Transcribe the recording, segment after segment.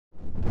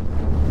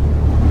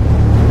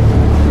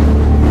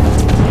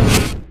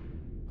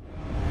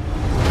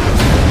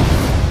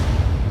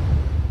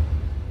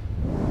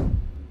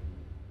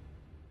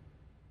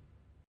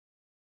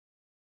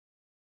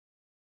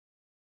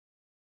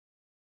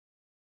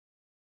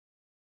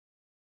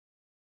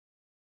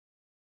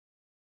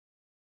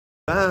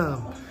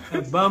Bam.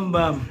 Bum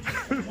bum.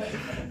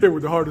 They were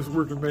the hardest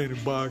working man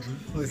in boxing.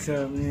 What's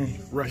up, man?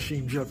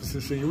 Rashiem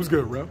Jefferson Sr. What's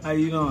good, bro? How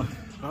you doing?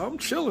 I'm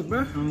chilling,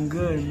 man. I'm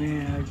good,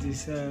 man. I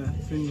just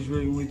finished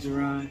working with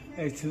Jaron.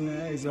 Excellent,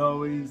 as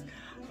always.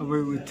 I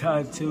work with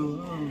Todd,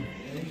 too.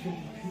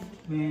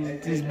 Man,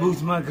 this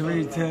boosts my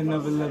career to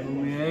another level,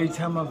 man. Every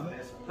time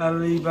I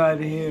leave out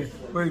of here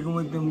working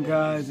with them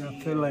guys, I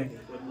feel like,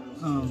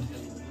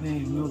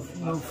 man, no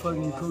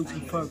fucking coach can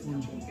fuck with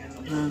me.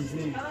 You know what I'm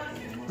saying?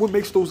 What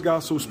makes those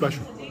guys so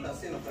special?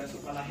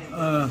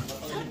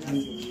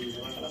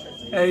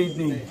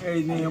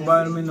 Everything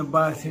about them in the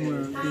boxing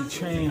world. They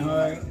train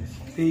hard.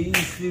 They eat,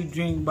 sleep,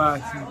 drink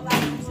boxing. You know what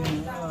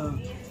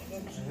I'm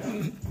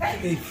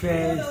saying? They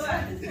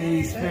fast. They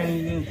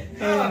experience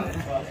it.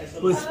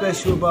 And what's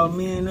special about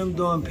me and them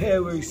doing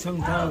pad work,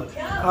 sometimes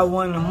I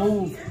want to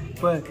move,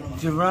 but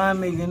Jaron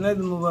make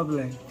another move, I be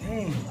like,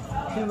 damn,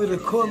 he would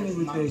have caught me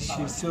with that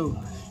shit. So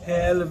it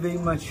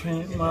elevate my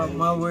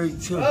work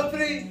too. You know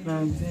what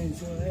I'm saying?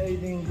 So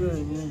everything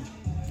good, man.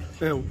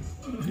 Now,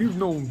 you've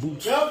known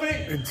Boots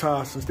and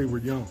Ty since they were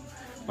young.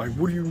 Like,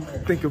 what do you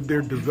think of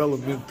their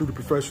development through the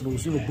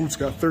professionals? You know, Boots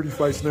got 30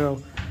 fights now.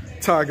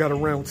 Ty got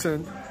around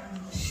 10.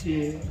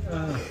 Shit,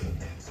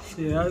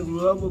 I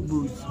grew up with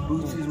Boots.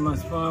 Boots is my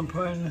sparring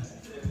partner.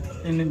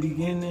 In the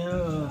beginning,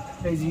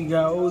 as he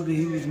got older,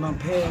 he was my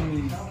pad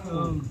man.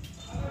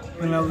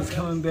 When I was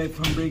coming back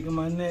from breaking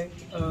my neck,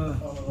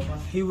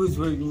 he was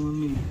working with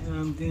me. You know what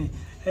I'm saying?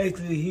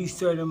 Actually, he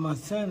started my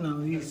son now.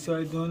 He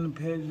started doing the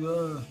pads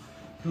with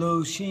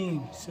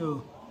Rashiem.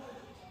 So,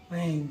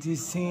 man,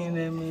 just seeing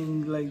that,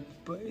 man, like,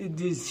 it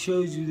just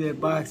shows you that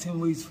boxing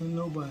waits for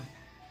nobody.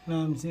 You know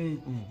what I'm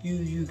saying?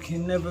 You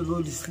can never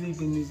go to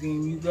sleep in this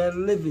game. You gotta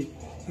live it.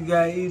 You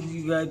gotta eat,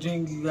 you gotta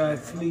drink, you gotta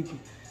sleep.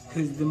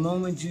 Because the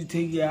moment you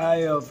take your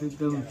eye off it,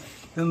 them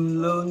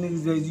little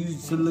niggas that you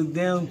used to look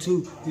down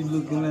to, you're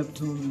looking up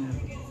to them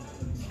now.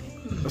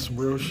 That's some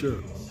real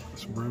shit.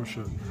 That's some real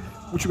shit.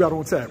 What you got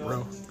on tap,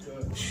 bro?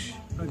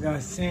 I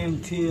got Sam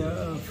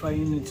Tia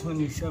fighting the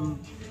 27th.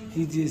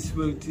 He just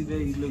worked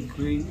today. He looked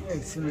great,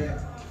 excellent.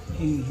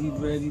 He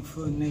ready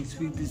for next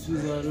week. This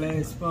was our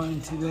last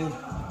sparring today.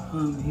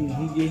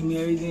 He gave me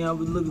everything I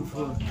was looking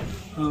for.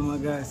 I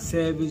got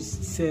Savage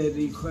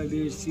Saturday,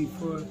 Quadir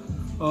C4,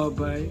 all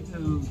by.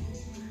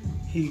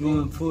 He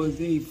going for his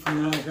 8th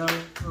knockout.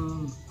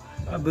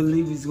 I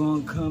believe he's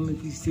going to come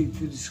if he stick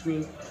to the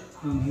script.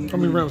 How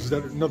many rounds is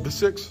that? Another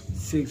 6?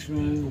 6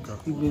 rounds. Okay.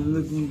 He been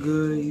looking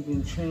good. He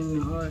been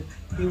training hard.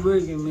 He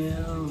working,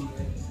 man.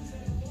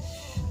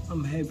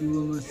 I'm happy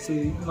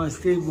with my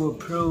stable of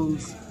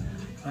pros.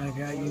 I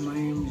gotta get my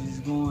amateurs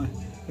going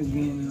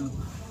again.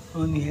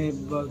 Only have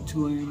about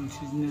 2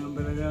 amateurs now,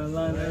 but I got a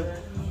lot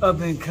of up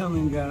and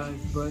coming guys.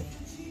 But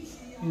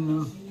you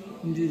know,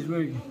 I'm just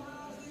working.